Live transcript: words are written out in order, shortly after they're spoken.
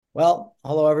Well,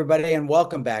 hello everybody, and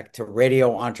welcome back to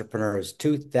Radio Entrepreneurs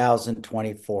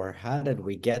 2024. How did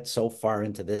we get so far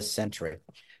into this century?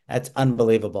 That's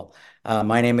unbelievable.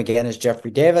 My name again is Jeffrey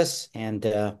Davis, and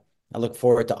I look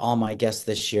forward to all my guests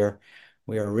this year.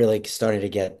 We are really starting to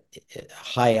get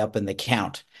high up in the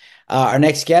count. Our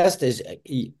next guest is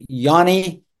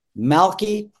Yoni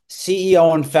Malchi,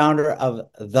 CEO and founder of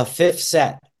The Fifth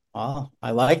Set. Oh,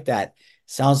 I like that.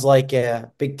 Sounds like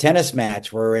a big tennis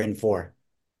match we're in for.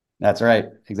 That's right.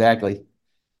 Exactly.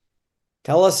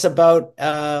 Tell us about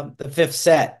the fifth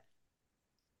set.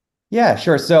 Yeah,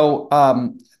 sure.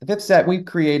 The fifth set, we've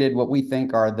created what we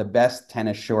think are the best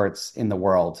tennis shorts in the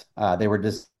world. They were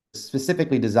just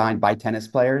specifically designed by tennis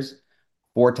players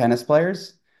for tennis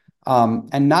players.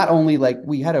 And not only like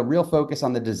we had a real focus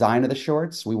on the design of the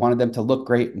shorts, we wanted them to look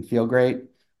great and feel great,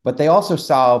 but they also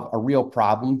solve a real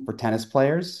problem for tennis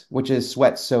players, which is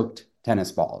sweat-soaked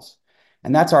tennis balls.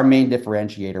 And that's our main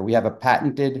differentiator. We have a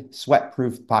patented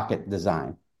sweat-proof pocket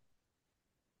design.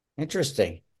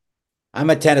 Interesting.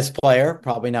 I'm a tennis player,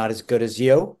 probably not as good as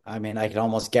you. I mean, I can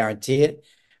almost guarantee it,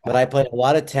 but I play a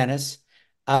lot of tennis.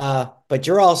 But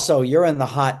you're in the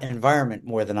hot environment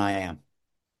more than I am.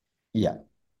 Yeah.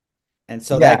 And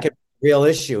so that Yeah, could be a real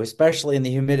issue, especially in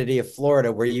the humidity of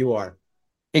Florida where you are.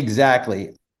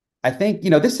 exactly. I think,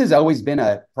 this has always been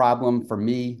a problem for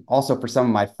me, also for some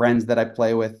of my friends that I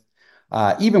play with,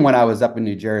 even when I was up in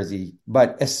New Jersey,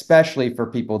 but especially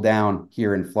for people down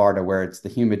here in Florida where it's the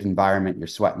humid environment, you're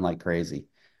sweating like crazy.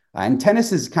 And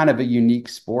tennis is kind of a unique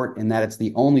sport in that it's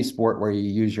the only sport where you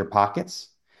use your pockets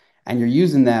and you're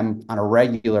using them on a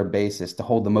regular basis to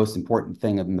hold the most important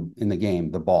thing in the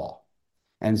game, the ball.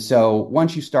 And so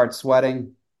once you start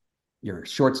sweating, your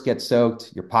shorts get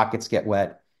soaked, your pockets get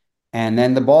wet, and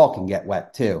then the ball can get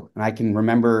wet too. And I can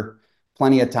remember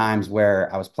plenty of times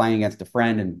where I was playing against a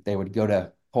friend and they would go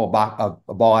to pull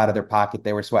a ball out of their pocket.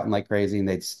 They were sweating like crazy and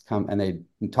they'd come and they'd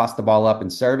toss the ball up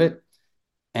and serve it.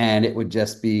 And it would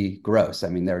just be gross. I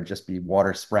mean, there would just be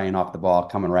water spraying off the ball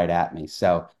coming right at me.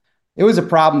 So it was a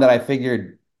problem that I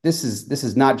figured this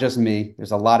is not just me.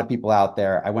 There's a lot of people out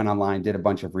there. I went online, did a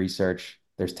bunch of research.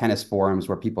 There's tennis forums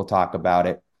where people talk about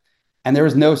it and there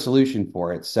was no solution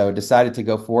for it. So decided to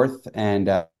go forth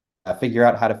and figure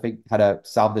out how to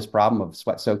solve this problem of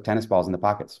sweat-soaked tennis balls in the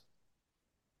pockets.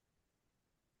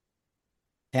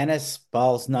 Tennis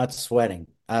balls not sweating.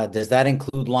 Does that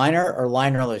include liner or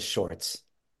linerless shorts?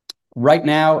 Right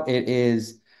now, it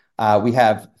is we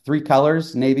have three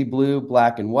colors: navy blue,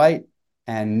 black, and white,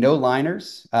 and no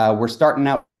liners. We're starting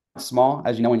out small.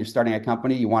 As you know, when you're starting a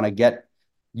company, you want to get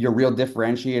your real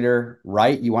differentiator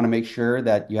right. You want to make sure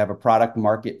that you have a product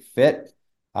market fit.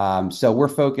 So we're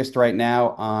focused right now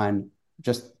on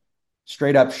just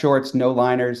straight up shorts, no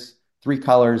liners, three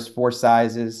colors, four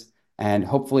sizes, and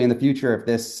hopefully in the future, if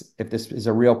this is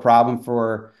a real problem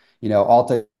for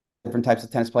all different types of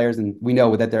tennis players, and we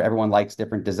know that everyone likes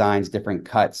different designs, different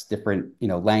cuts, different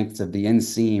lengths of the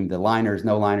inseam, the liners,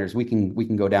 no liners. We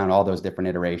can go down all those different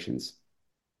iterations.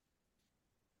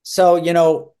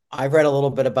 So, I've read a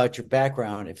little bit about your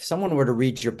background. If someone were to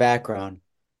read your background,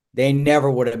 they never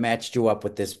would have matched you up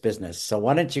with this business. So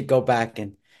why don't you go back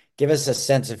and give us a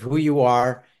sense of who you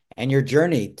are and your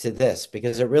journey to this,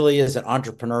 because it really is an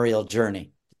entrepreneurial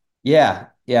journey. Yeah,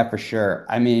 yeah, for sure.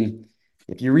 I mean,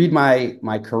 if you read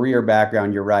my career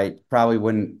background, you're right. Probably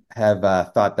wouldn't have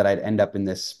thought that I'd end up in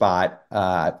this spot.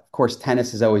 Of course,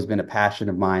 tennis has always been a passion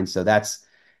of mine, so that's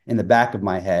in the back of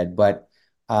my head. But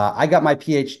I got my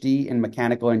PhD in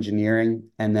mechanical engineering,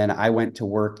 and then I went to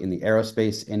work in the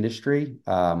aerospace industry.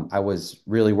 I was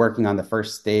really working on the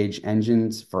first stage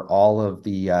engines for all of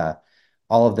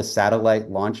the satellite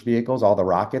launch vehicles, all the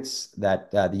rockets that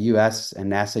the US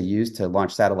and NASA use to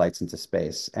launch satellites into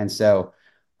space. And so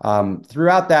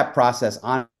throughout that process,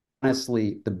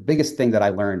 honestly, the biggest thing that I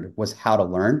learned was how to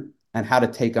learn and how to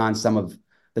take on some of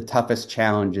the toughest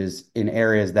challenges in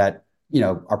areas that,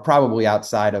 are probably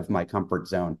outside of my comfort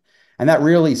zone. And that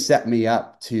really set me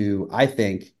up to, I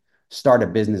think, start a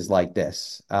business like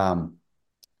this.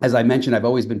 As I mentioned, I've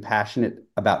always been passionate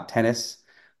about tennis,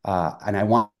 and I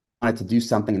wanted to do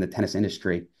something in the tennis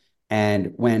industry.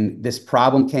 And when this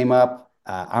problem came up,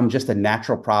 I'm just a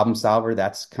natural problem solver.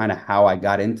 That's kind of how I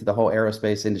got into the whole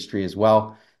aerospace industry as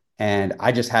well. And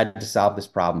I just had to solve this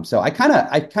problem. So I kind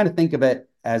of think of it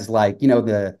as like,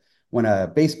 the when a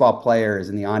baseball player is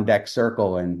in the on deck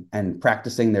circle and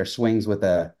practicing their swings with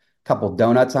a couple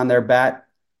donuts on their bat,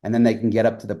 and then they can get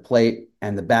up to the plate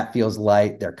and the bat feels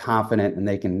light, they're confident, and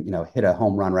they can, hit a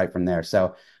home run right from there.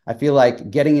 So I feel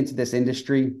like getting into this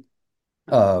industry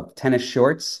of tennis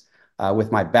shorts with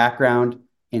my background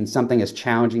in something as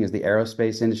challenging as the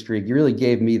aerospace industry. You really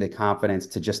gave me the confidence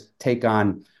to just take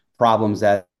on problems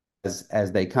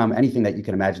as they come, anything that you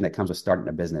can imagine that comes with starting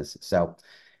a business. So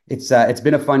it's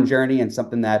been a fun journey and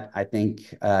something that I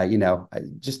think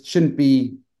just shouldn't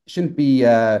be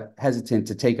hesitant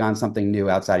to take on something new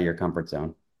outside of your comfort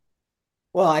zone.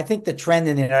 Well, I think the trend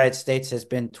in the United States has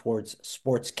been towards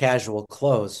sports casual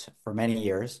clothes for many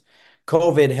years.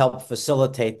 COVID helped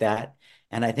facilitate that,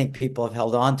 and I think people have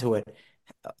held on to it.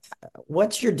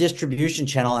 What's your distribution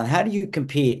channel, and how do you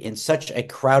compete in such a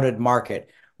crowded market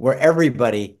where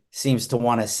everybody seems to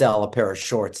want to sell a pair of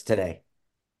shorts today?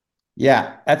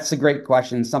 Yeah, that's a great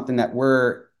question. Something that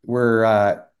we're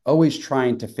always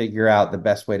trying to figure out the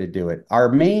best way to do it. Our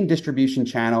main distribution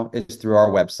channel is through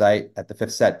our website at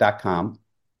thefifthset.com.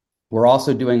 We're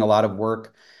also doing a lot of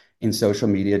work in social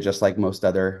media, just like most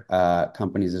other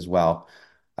companies as well.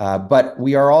 But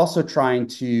we are also trying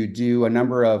to do a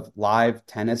number of live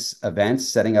tennis events,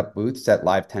 setting up booths at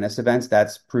live tennis events.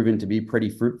 That's proven to be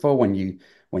pretty fruitful when you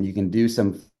can do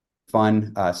some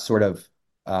fun sort of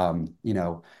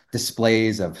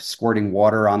displays of squirting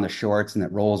water on the shorts and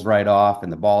it rolls right off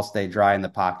and the balls stay dry in the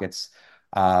pockets.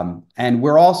 And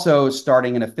we're also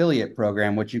starting an affiliate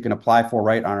program, which you can apply for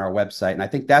right on our website. And I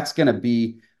think that's going to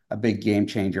be a big game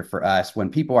changer for us when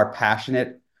people are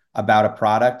passionate about a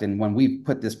product. And when we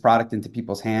put this product into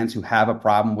people's hands who have a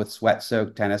problem with sweat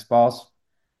soaked tennis balls,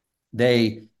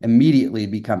 they immediately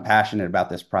become passionate about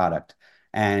this product.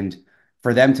 And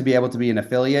for them to be able to be an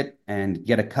affiliate and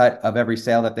get a cut of every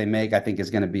sale that they make, I think is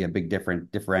going to be a big different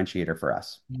differentiator for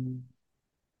us.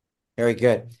 Very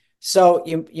good. So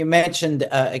you mentioned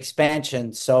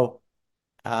expansion. So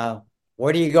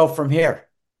where do you go from here?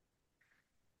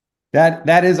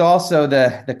 That is also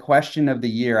the question of the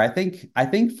year. I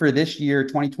think for this year,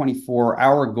 2024,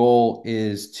 our goal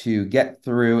is to get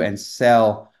through and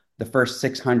sell the first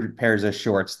 600 pairs of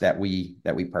shorts that we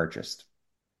purchased.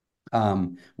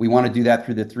 We want to do that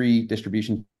through the three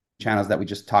distribution channels that we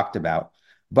just talked about.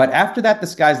 But after that, the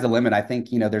sky's the limit. I think,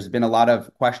 there's been a lot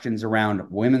of questions around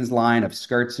women's line of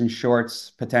skirts and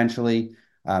shorts, potentially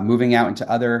moving out into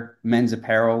other men's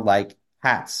apparel like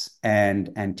hats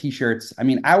and t-shirts. I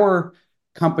mean, our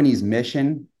company's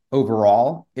mission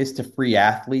overall is to free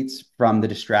athletes from the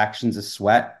distractions of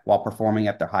sweat while performing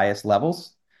at their highest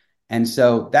levels. And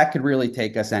so that could really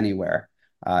take us anywhere.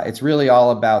 It's really all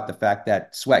about the fact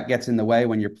that sweat gets in the way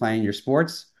when you're playing your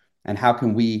sports, and how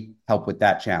can we help with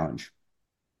that challenge?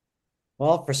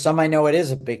 Well, for some, I know it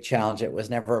is a big challenge. It was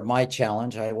never my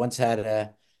challenge. I once had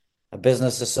a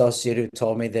business associate who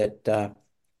told me that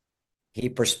he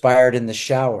perspired in the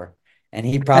shower, and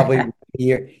he probably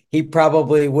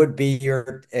would be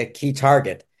your key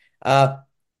target. Uh,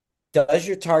 does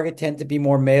your target tend to be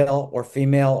more male or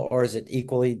female, or is it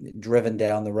equally driven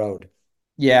down the road?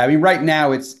 Yeah, I mean, right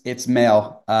now it's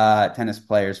male tennis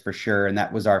players for sure, and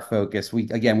that was our focus. We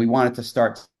wanted to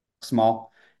start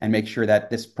small and make sure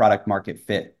that this product market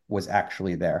fit was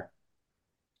actually there.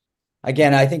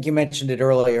 Again, I think you mentioned it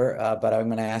earlier, but I'm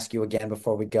going to ask you again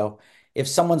before we go. If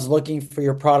someone's looking for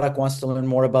your product, wants to learn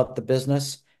more about the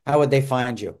business, how would they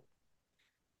find you?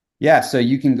 Yeah, so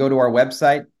you can go to our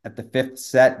website at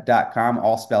thefifthset.com,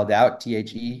 all spelled out,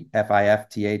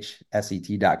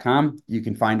 TheFifthset.com. You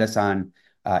can find us on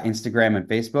Instagram and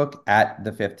Facebook at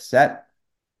The Fifth Set,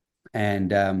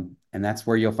 and that's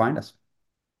where you'll find us.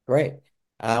 Great.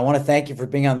 I want to thank you for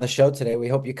being on the show today. We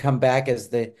hope you come back as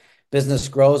the business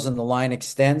grows and the line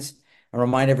extends. And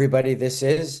remind everybody this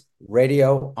is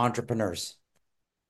Radio Entrepreneurs.